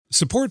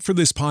Support for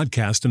this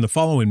podcast and the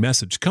following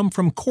message come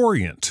from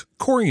Corient.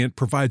 Corient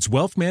provides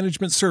wealth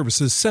management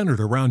services centered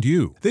around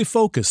you. They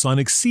focus on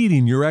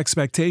exceeding your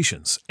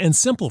expectations and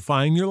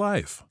simplifying your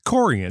life.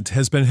 Corient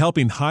has been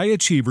helping high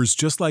achievers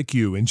just like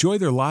you enjoy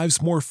their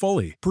lives more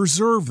fully,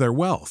 preserve their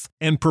wealth,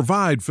 and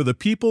provide for the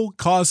people,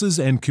 causes,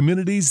 and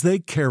communities they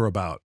care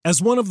about. As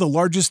one of the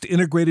largest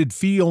integrated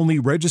fee-only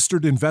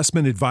registered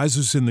investment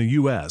advisors in the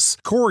U.S.,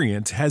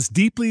 Corient has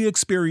deeply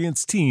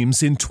experienced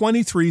teams in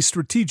 23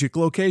 strategic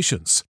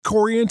locations.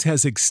 Corient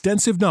has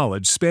extensive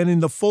knowledge spanning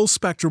the full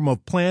spectrum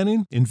of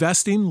planning,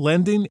 investing,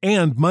 lending,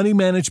 and money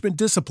management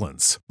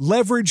disciplines.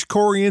 Leverage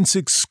Corient's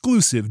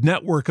exclusive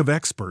network of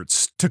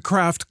experts to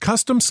craft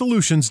custom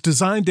solutions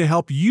designed to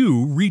help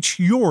you reach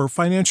your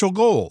financial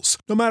goals,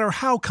 no matter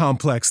how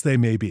complex they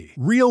may be.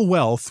 Real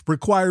wealth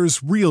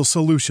requires real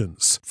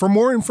solutions. For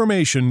more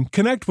information,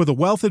 connect with a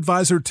wealth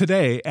advisor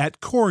today at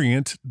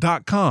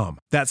Corient.com.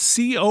 That's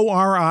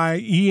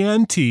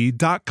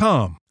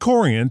Corient.com.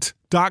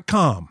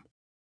 Corient.com.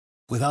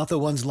 Without the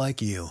ones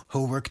like you,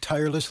 who work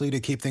tirelessly to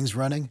keep things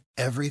running,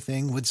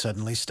 everything would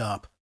suddenly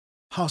stop.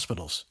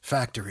 Hospitals,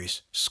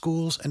 factories,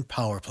 schools, and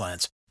power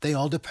plants, they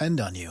all depend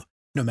on you.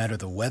 No matter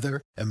the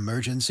weather,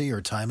 emergency,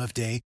 or time of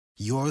day,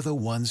 you're the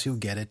ones who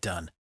get it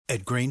done.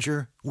 At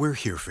Grainger, we're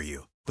here for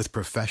you with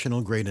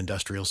professional-grade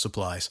industrial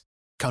supplies.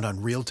 Count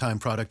on real-time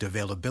product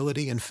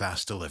availability and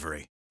fast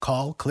delivery.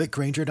 Call, click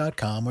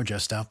Grainger.com, or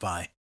just stop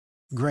by.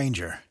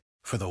 Grainger,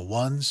 for the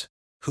ones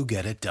who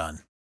get it done.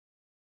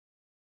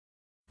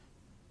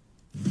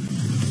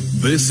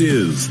 This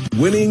is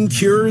Winning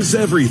Cures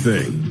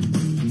Everything.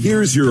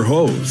 Here's your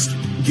host,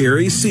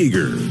 Gary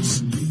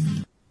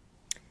Seegers.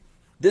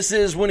 This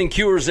is Winning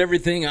Cures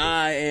Everything.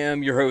 I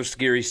am your host,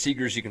 Gary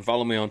Seegers. You can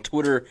follow me on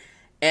Twitter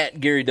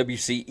at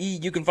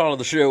GaryWCE. You can follow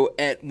the show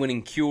at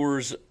Winning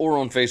Cures or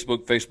on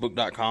Facebook,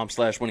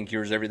 facebook.com/Winning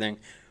Cures Everything.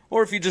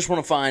 Or if you just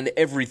want to find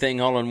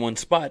everything all in one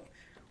spot,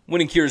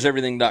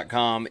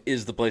 winningcureseverything.com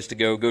is the place to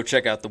go. Go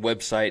check out the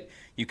website.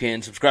 You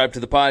can subscribe to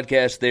the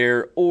podcast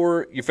there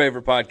or your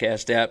favorite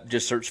podcast app.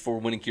 Just search for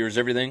Winning Cures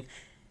Everything.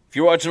 If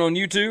you're watching on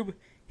YouTube,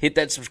 hit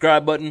that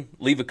subscribe button,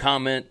 leave a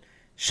comment,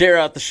 share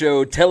out the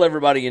show, tell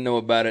everybody you know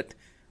about it.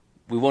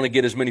 We want to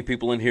get as many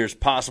people in here as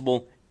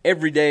possible.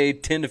 Every day,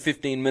 10 to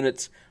 15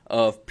 minutes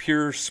of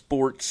pure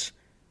sports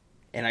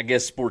and I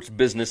guess sports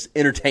business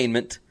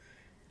entertainment,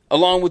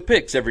 along with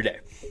picks every day.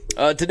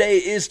 Today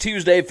is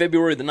Tuesday,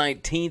 February the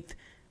 19th.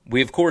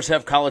 We, of course,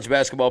 have college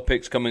basketball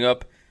picks coming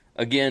up.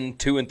 Again,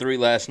 2 and 3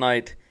 last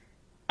night.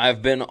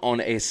 I've been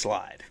on a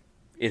slide.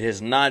 It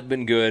has not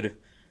been good.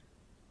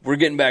 We're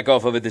getting back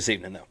off of it this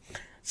evening, though.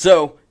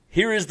 So,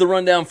 here is the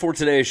rundown for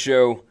today's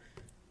show.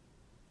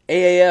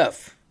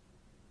 AAF.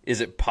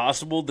 Is it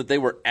possible that they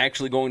were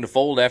actually going to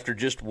fold after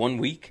just 1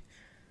 week?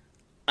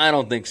 I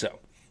don't think so.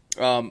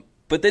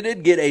 But they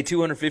did get a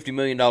 $250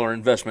 million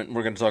investment, and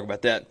we're going to talk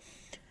about that.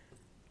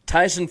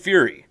 Tyson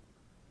Fury,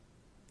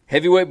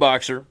 heavyweight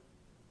boxer,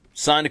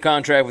 signed a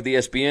contract with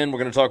ESPN. We're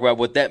going to talk about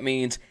what that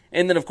means.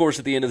 And then, of course,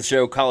 at the end of the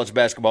show, college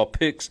basketball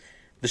picks.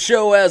 The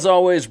show, as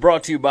always,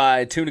 brought to you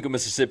by Tunica,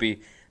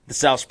 Mississippi, the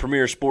South's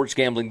premier sports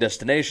gambling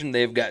destination.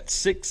 They've got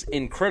 6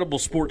 incredible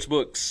sports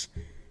books.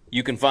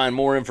 You can find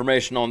more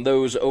information on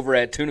those over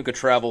at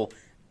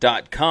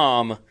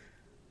tunicatravel.com.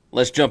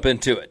 Let's jump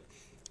into it.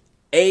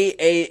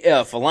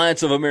 AAF,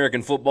 Alliance of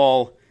American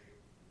Football.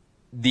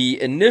 The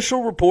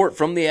initial report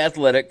from The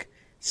Athletic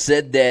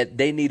said that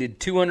they needed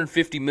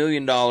 $250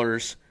 million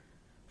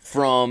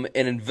from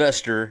an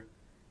investor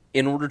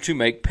in order to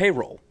make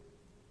payroll.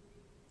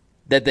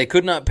 That they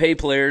could not pay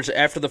players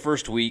after the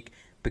first week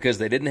because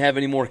they didn't have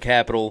any more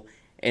capital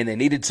and they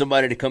needed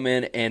somebody to come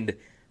in and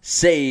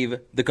save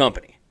the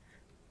company.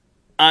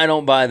 I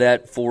don't buy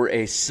that for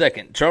a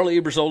second. Charlie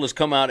Ebersold has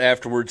come out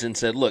afterwards and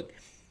said, look,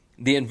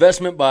 the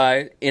investment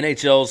by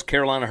NHL's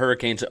Carolina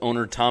Hurricanes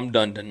owner Tom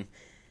Dundon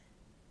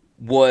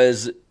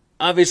was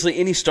obviously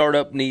any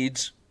startup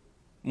needs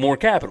more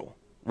capital,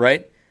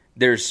 right?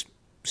 There's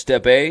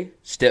step A,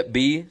 step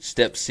B,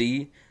 step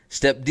C,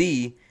 step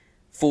D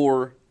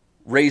for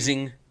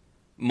raising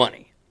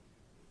money.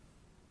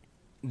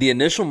 The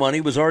initial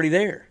money was already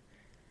there.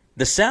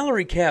 The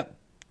salary cap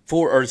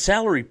or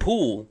salary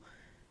pool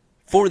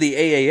for the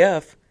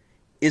AAF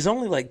is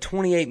only like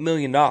 $28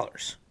 million.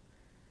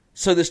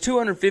 So this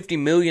 $250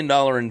 million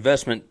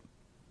investment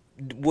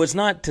was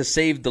not to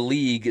save the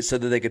league so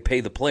that they could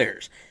pay the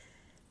players.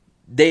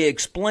 They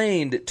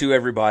explained to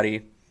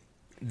everybody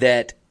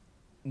that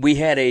we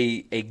had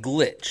a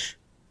glitch.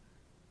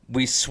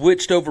 We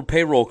switched over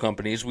payroll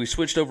companies. We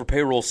switched over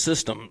payroll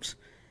systems.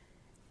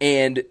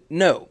 And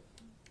no,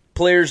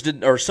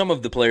 some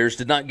of the players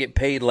did not get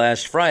paid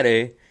last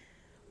Friday,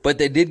 but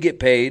they did get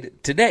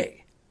paid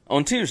today,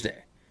 on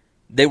Tuesday.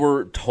 They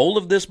were told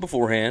of this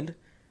beforehand.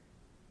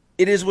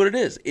 It is what it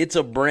is. It's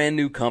a brand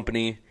new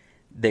company.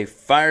 They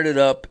fired it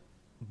up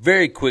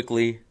very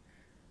quickly.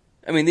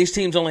 I mean, these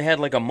teams only had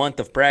like a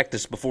month of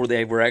practice before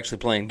they were actually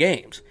playing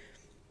games.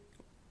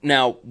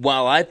 Now,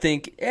 while I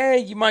think,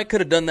 you might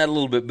could have done that a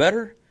little bit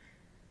better,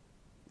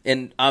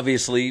 And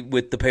obviously,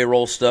 with the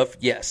payroll stuff,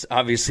 yes,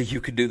 obviously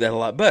you could do that a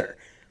lot better.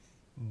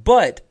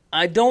 But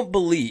I don't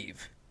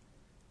believe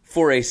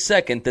for a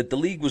second that the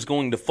league was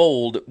going to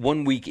fold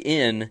 1 week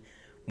in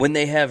when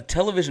they have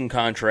television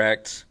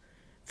contracts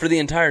for the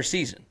entire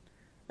season.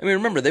 I mean,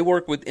 remember, they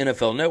work with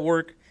NFL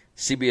Network,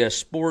 CBS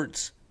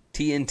Sports,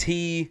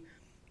 TNT,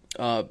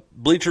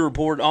 Bleacher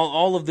Report,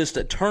 all of this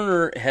that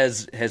Turner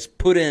has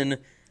put in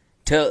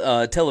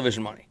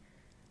television money.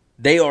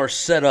 They are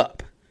set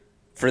up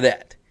for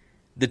that.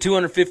 The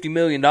 $250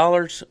 million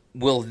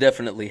will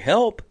definitely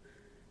help,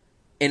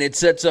 and it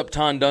sets up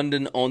Tom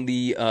Dundon on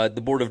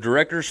the board of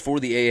directors for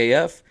the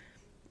AAF.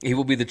 He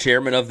will be the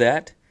chairman of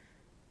that.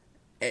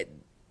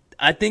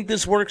 I think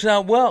this works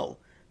out well,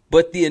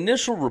 but the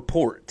initial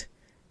report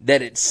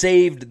that it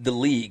saved the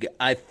league,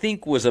 I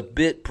think, was a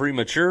bit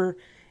premature,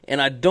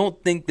 and I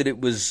don't think that it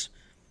was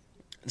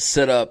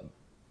set up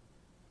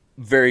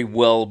very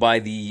well by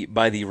the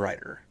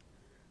writer.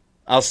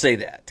 I'll say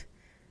that.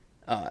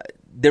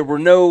 There were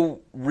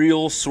no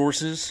real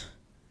sources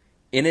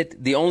in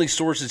it. The only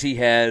sources he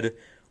had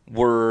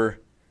were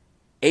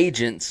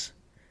agents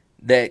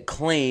that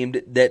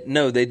claimed that,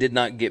 no, they did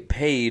not get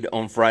paid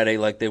on Friday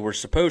like they were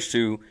supposed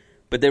to,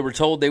 but they were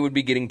told they would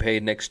be getting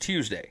paid next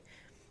Tuesday.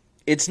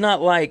 It's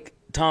not like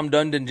Tom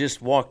Dundon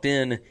just walked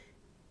in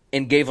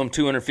and gave them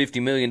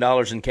 $250 million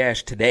in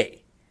cash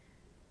today.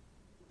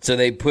 So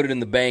they put it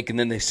in the bank and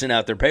then they sent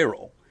out their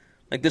payroll.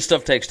 Like, this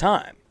stuff takes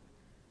time.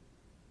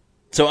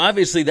 So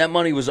obviously that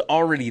money was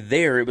already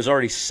there. It was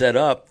already set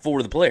up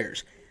for the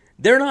players.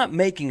 They're not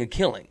making a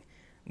killing.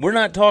 We're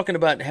not talking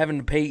about having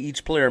to pay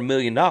each player $1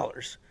 million.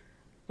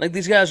 Like,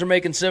 these guys are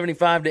making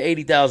 $75,000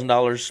 to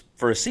 $80,000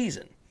 for a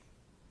season.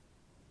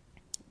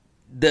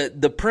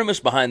 The premise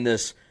behind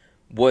this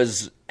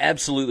was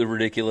absolutely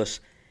ridiculous.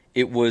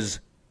 It was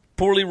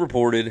poorly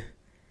reported,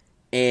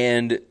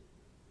 and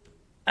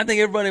I think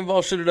everybody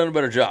involved should have done a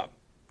better job.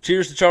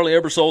 Cheers to Charlie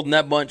Ebersold and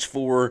that bunch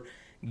for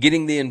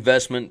getting the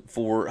investment,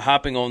 for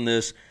hopping on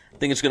this. I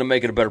think it's going to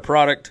make it a better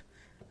product.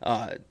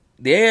 The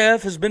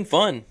AAF has been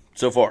fun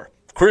so far.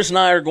 Chris and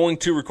I are going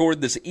to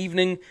record this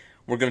evening.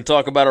 We're going to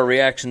talk about our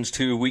reactions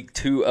to week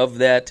 2 of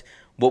that,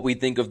 what we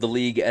think of the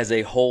league as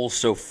a whole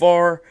so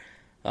far,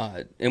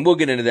 and we'll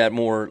get into that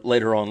more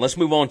later on. Let's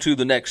move on to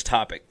the next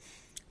topic.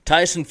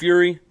 Tyson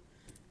Fury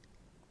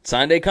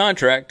signed a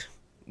contract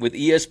with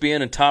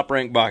ESPN and Top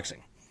Rank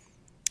Boxing.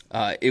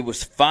 It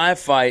was 5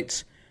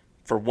 fights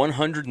for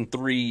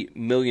 $103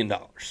 million.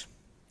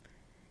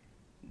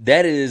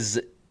 That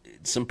is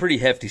some pretty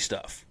hefty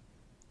stuff,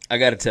 I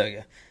got to tell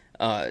you.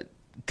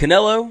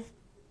 Canelo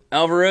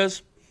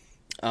Alvarez,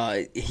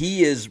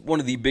 he is one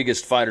of the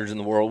biggest fighters in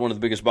the world, one of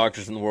the biggest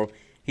boxers in the world.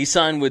 He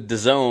signed with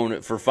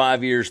DAZN for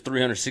 5 years,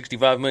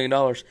 $365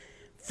 million.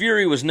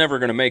 Fury was never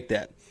going to make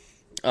that.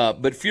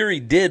 But Fury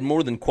did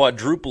more than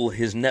quadruple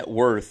his net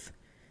worth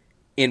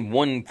in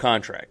one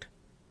contract.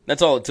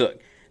 That's all it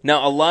took.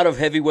 Now, a lot of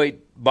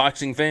heavyweight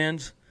boxing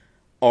fans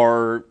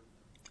are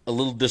a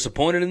little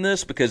disappointed in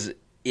this because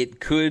it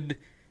could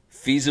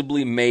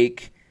feasibly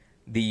make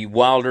the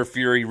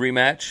Wilder-Fury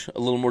rematch a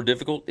little more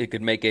difficult. It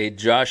could make a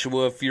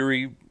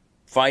Joshua-Fury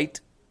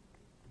fight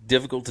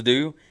difficult to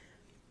do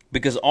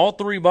because all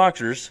 3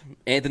 boxers,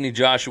 Anthony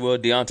Joshua,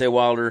 Deontay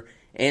Wilder,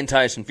 and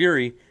Tyson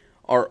Fury,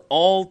 are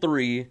all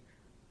 3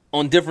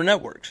 on different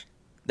networks.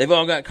 They've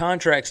all got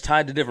contracts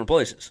tied to different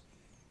places,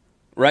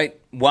 right?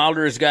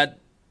 Wilder has got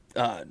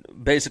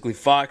basically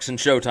Fox and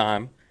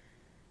Showtime,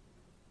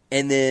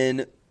 and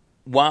then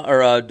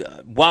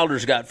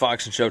Wilder's got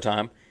Fox and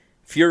Showtime.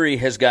 Fury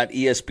has got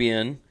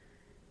ESPN,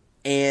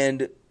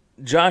 and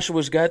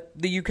Joshua's got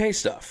the UK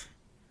stuff.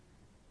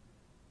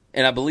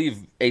 And I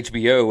believe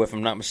HBO, if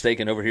I'm not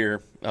mistaken, over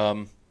here,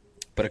 but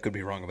I could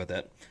be wrong about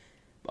that.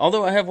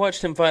 Although I have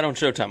watched him fight on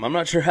Showtime. I'm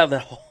not sure how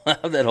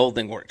that whole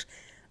thing works.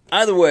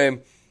 Either way,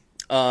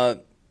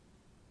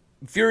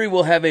 Fury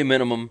will have a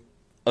minimum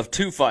of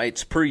 2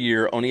 fights per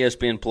year on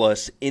ESPN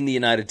Plus in the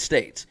United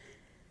States.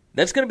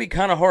 That's going to be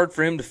kind of hard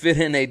for him to fit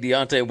in a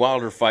Deontay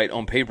Wilder fight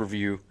on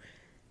pay-per-view.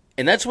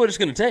 And that's what it's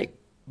going to take,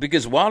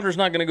 because Wilder's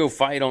not going to go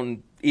fight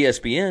on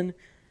ESPN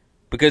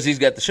because he's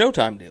got the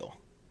Showtime deal.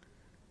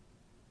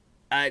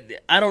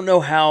 I don't know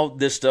how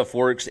this stuff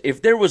works.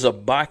 If there was a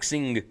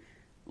boxing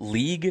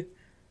league,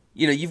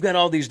 you know, you've got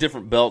all these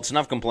different belts, and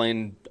I've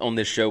complained on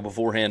this show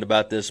beforehand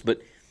about this, but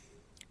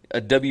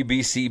a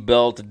WBC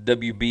belt, a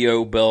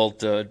WBO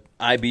belt, a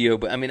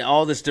IBO, I mean,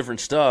 all this different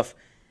stuff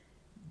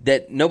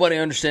that nobody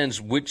understands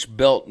which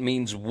belt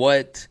means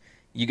what.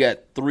 You got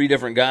 3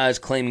 different guys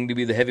claiming to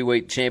be the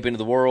heavyweight champion of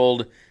the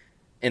world,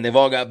 and they've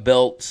all got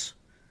belts.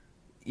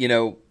 You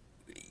know,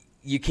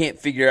 you can't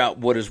figure out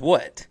what is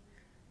what.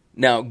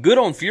 Now, good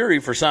on Fury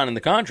for signing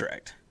the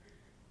contract,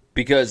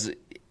 because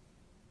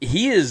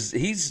he's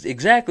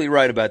exactly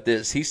right about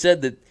this. He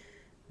said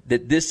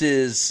that this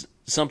is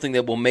something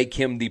that will make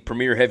him the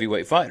premier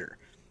heavyweight fighter.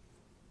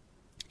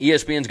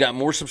 ESPN's got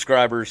more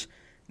subscribers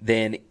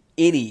than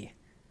any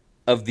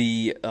of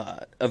the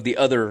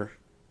other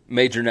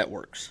major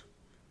networks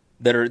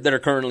that are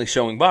currently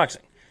showing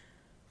boxing.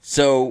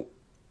 So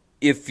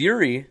if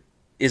Fury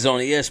is on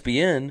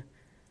ESPN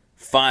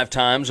 5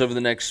 times over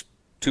the next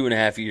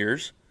 2.5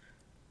 years,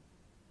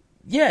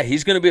 yeah,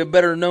 he's going to be a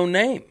better known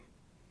name.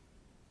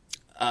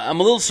 I'm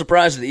a little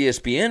surprised at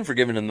ESPN for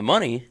giving him the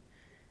money,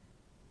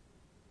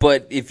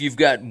 but if you've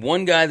got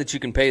one guy that you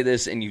can pay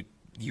this and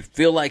you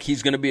feel like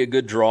he's going to be a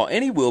good draw,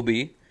 and he will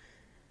be,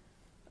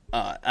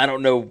 I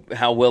don't know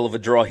how well of a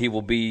draw he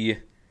will be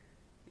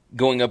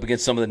going up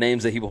against some of the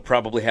names that he will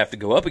probably have to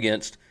go up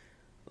against.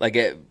 Like,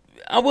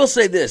 I will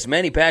say this,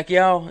 Manny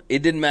Pacquiao,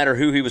 it didn't matter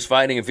who he was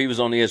fighting. If he was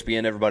on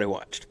ESPN, everybody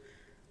watched.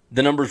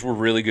 The numbers were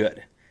really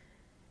good.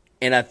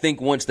 And I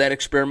think once that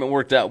experiment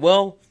worked out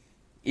well,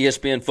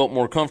 ESPN felt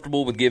more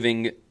comfortable with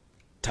giving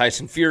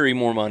Tyson Fury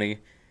more money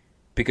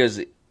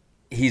because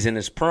he's in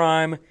his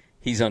prime,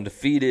 he's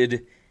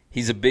undefeated,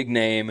 he's a big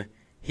name,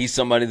 he's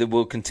somebody that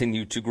will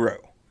continue to grow.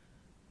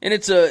 And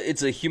it's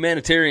a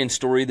humanitarian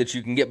story that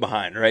you can get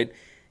behind, right?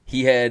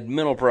 He had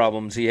mental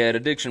problems, he had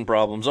addiction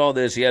problems, all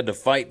this. He had to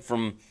fight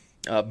from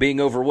being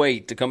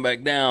overweight to come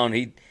back down.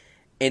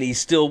 And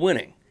he's still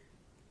winning.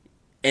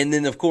 And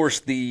then, of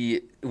course,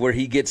 where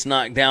he gets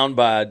knocked down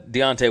by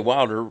Deontay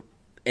Wilder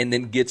and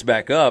then gets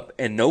back up,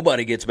 and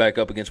nobody gets back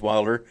up against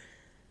Wilder.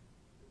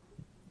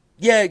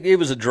 Yeah, it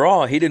was a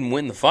draw. He didn't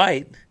win the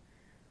fight.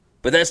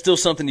 But that's still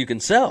something you can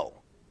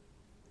sell.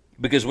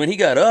 Because when he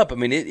got up, I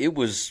mean, it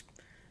was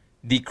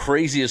the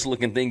craziest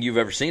looking thing you've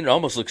ever seen. It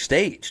almost looked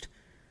staged.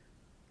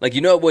 Like,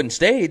 it wasn't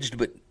staged,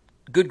 but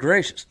good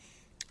gracious.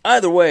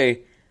 Either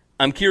way,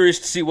 I'm curious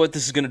to see what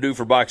this is going to do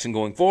for boxing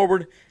going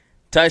forward.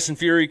 Tyson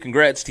Fury,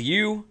 congrats to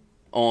you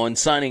on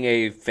signing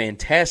a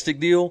fantastic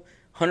deal.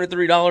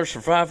 $103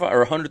 for 5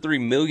 or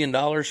 $103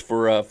 million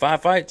for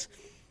 5 fights.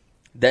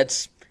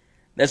 That's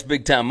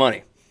big time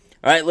money.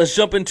 All right, let's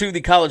jump into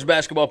the college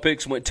basketball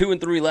picks. Went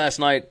 2-3 last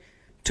night,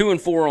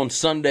 2-4 on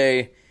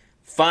Sunday,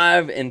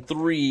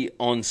 5-3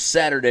 on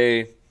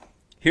Saturday.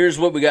 Here's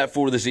what we got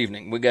for this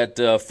evening. We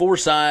got 4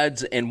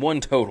 sides and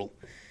 1 total.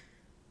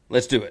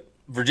 Let's do it.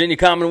 Virginia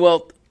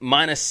Commonwealth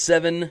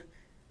 -7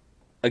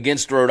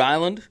 against Rhode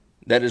Island.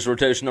 That is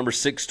rotation number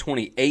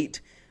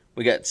 628.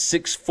 We got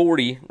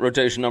 640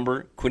 rotation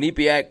number.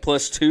 Quinnipiac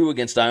 +2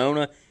 against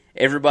Iona.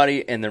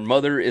 Everybody and their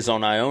mother is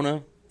on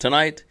Iona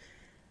tonight.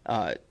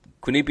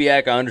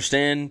 Quinnipiac, I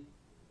understand,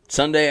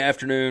 Sunday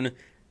afternoon,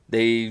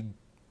 they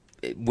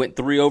went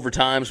 3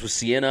 overtimes with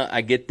Siena.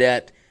 I get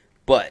that.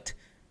 But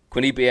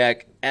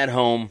Quinnipiac at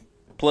home,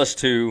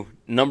 +2.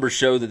 Numbers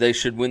show that they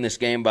should win this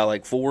game by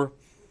like 4.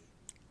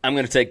 I'm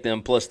going to take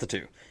them plus the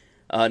 2.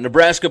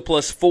 Nebraska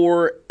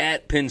 +4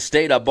 at Penn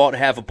State. I bought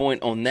half a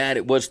point on that.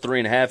 It was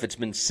 3.5. It's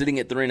been sitting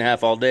at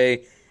 3.5 all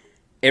day.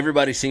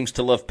 Everybody seems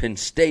to love Penn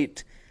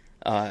State.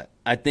 I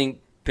think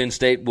Penn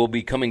State will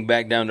be coming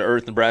back down to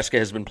earth. Nebraska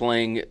has been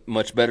playing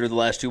much better the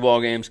last 2 ball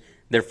games.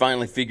 They're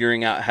finally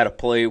figuring out how to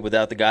play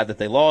without the guy that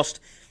they lost.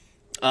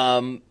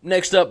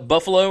 Next up,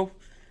 Buffalo,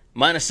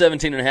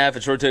 -17.5.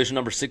 It's rotation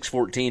number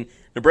 614.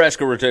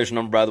 Nebraska rotation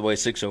number, by the way,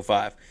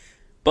 605.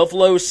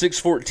 Buffalo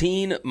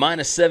 614,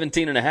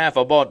 -17.5.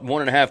 I bought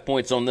 1.5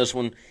 points on this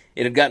one.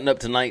 It had gotten up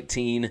to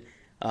 19.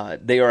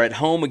 They are at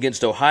home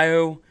against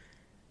Ohio.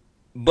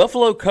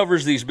 Buffalo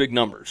covers these big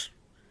numbers.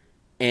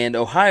 And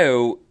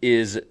Ohio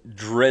is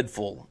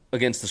dreadful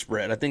against the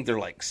spread. I think they're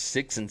like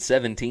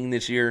 6-17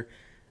 this year.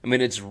 I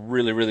mean, it's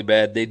really, really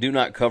bad. They do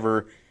not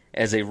cover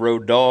as a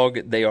road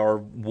dog. They are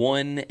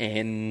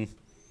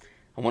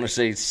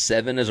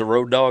 1-7 as a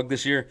road dog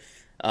this year.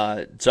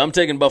 So I'm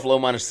taking Buffalo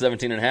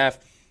 -17.5.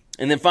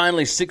 And then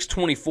finally,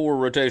 624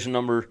 rotation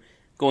number,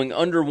 going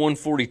under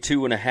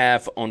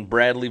 142.5 on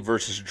Bradley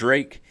versus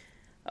Drake.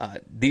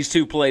 These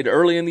two played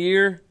early in the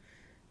year.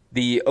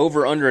 The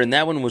over-under in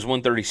that one was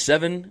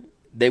 137.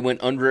 They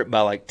went under it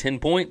by like 10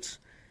 points.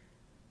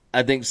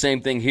 I think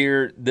same thing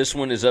here. This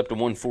one is up to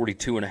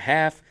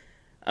 142.5.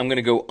 I'm going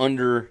to go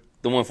under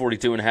the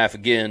 142.5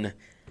 again.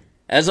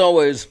 As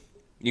always,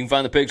 you can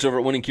find the picks over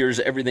at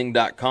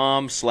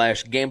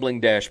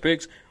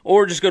winningcureseverything.com/gambling-picks,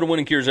 or just go to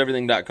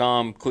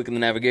winningcureseverything.com, click in the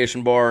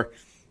navigation bar,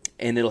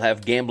 and it'll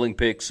have gambling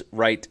picks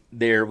right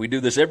there. We do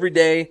this every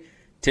day,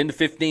 10 to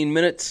 15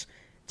 minutes.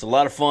 It's a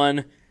lot of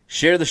fun.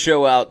 Share the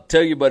show out.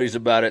 Tell your buddies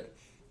about it.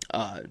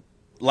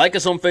 Like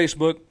us on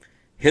Facebook.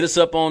 Hit us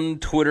up on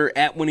Twitter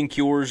at Winning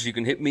Cures. You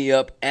can hit me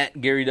up at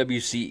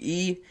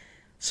GaryWCE.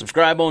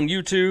 Subscribe on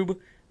YouTube.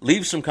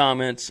 Leave some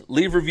comments.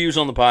 Leave reviews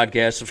on the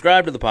podcast.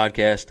 Subscribe to the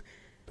podcast.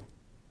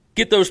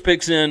 Get those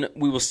picks in.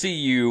 We will see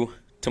you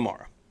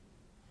tomorrow.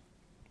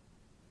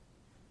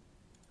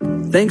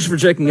 Thanks for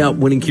checking out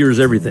Winning Cures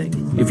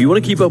Everything. If you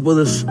want to keep up with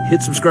us,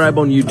 hit subscribe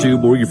on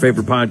YouTube or your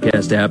favorite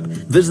podcast app.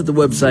 Visit the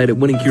website at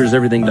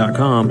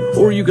winningcureseverything.com,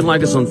 or you can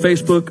like us on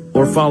Facebook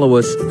or follow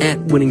us at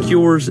Winning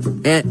Cures,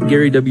 at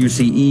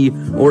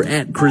GaryWCE, or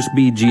at Chris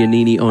B.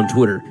 Giannini on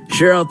Twitter.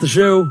 Share out the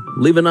show,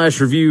 leave a nice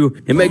review,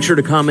 and make sure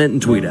to comment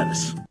and tweet at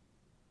us.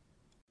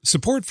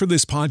 Support for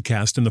this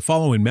podcast and the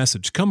following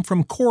message come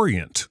from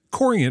Corient.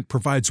 Corient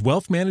provides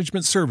wealth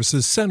management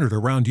services centered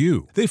around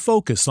you. They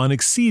focus on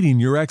exceeding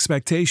your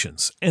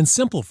expectations and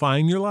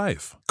simplifying your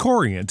life.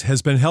 Corient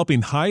has been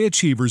helping high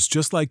achievers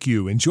just like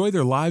you enjoy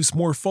their lives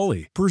more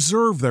fully,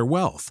 preserve their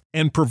wealth,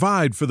 and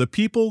provide for the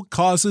people,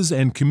 causes,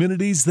 and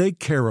communities they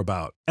care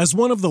about. As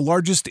one of the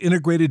largest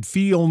integrated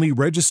fee-only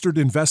registered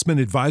investment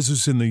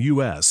advisors in the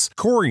U.S.,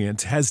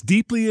 Corient has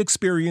deeply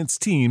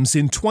experienced teams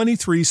in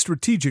 23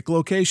 strategic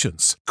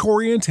locations.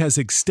 Corient has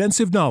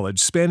extensive knowledge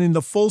spanning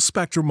the full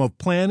spectrum of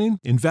planning,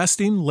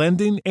 investing,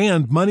 lending,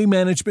 and money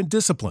management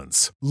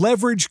disciplines.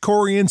 Leverage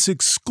Corient's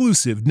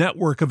exclusive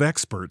network of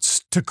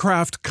experts to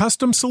craft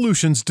custom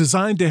solutions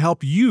designed to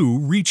help you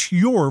reach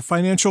your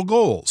financial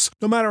goals,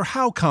 no matter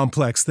how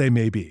complex they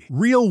may be.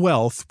 Real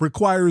wealth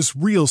requires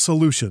real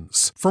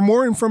solutions. For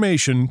more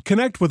information,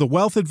 connect with a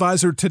wealth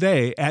advisor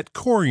today at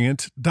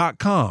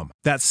Corient.com.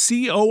 That's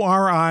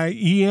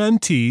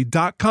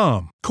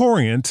Corient.com.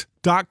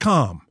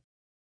 Corient.com.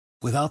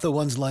 Without the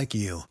ones like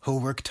you, who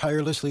work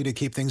tirelessly to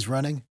keep things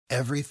running,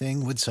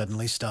 everything would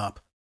suddenly stop.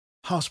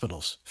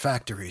 Hospitals,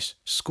 factories,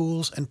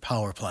 schools, and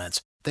power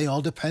plants, they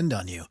all depend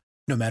on you.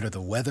 No matter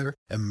the weather,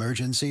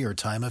 emergency, or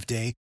time of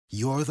day,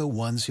 you're the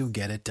ones who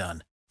get it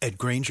done. At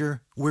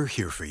Grainger, we're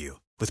here for you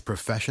with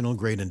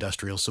professional-grade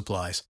industrial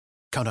supplies.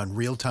 Count on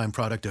real-time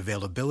product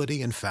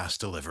availability and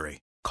fast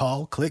delivery.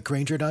 Call, click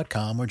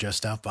Grainger.com, or just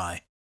stop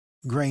by.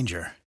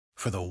 Grainger,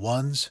 for the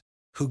ones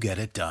who get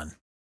it done.